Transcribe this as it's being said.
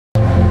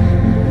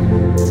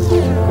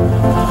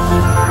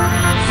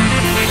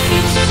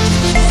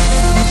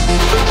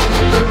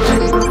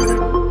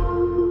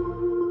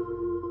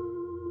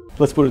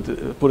let's put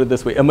it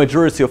this way. A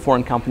majority of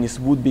foreign companies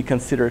would be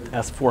considered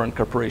as foreign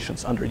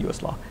corporations under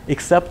US law,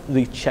 except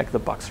the check the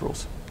box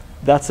rules.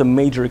 That's a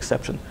major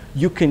exception.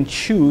 You can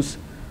choose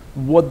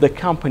what the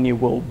company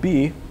will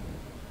be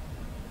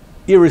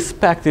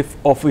irrespective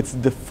of its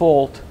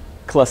default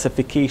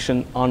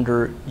classification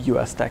under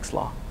US tax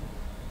law.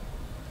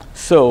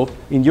 So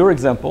in your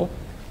example,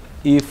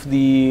 if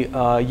the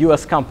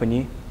US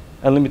company,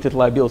 a limited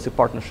liability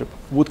partnership,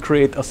 would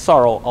create a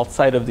SARL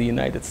outside of the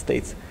United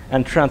States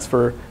and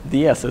transfer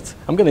the assets,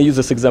 I'm going to use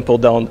this example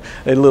down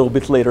a little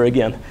bit later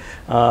again,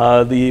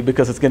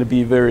 because it's going to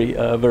be very,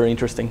 very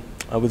interesting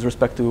with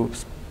respect to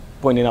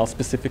pointing out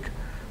specific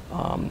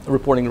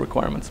reporting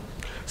requirements.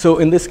 So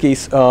in this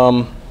case,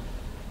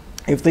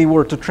 if they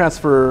were to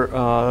transfer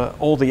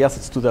all the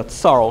assets to that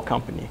SARL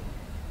company,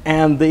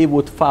 and they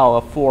would file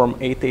a Form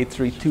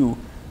 8832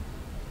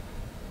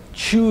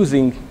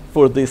 choosing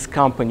for this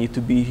company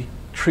to be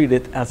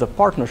treated as a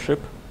partnership,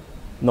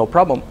 no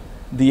problem.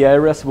 The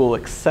IRS will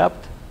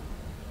accept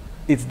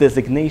its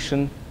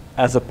designation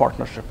as a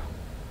partnership,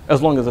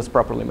 as long as it's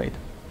properly made,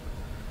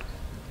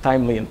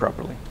 timely and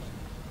properly.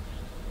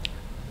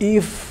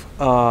 If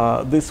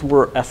this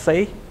were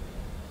SA,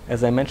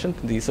 as I mentioned,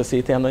 the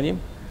Société Anonyme,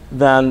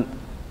 then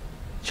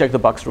check the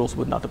box rules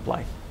would not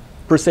apply.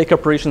 Per se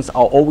corporations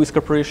are always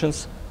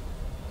corporations.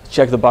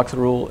 Check the box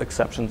rule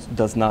exceptions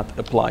does not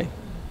apply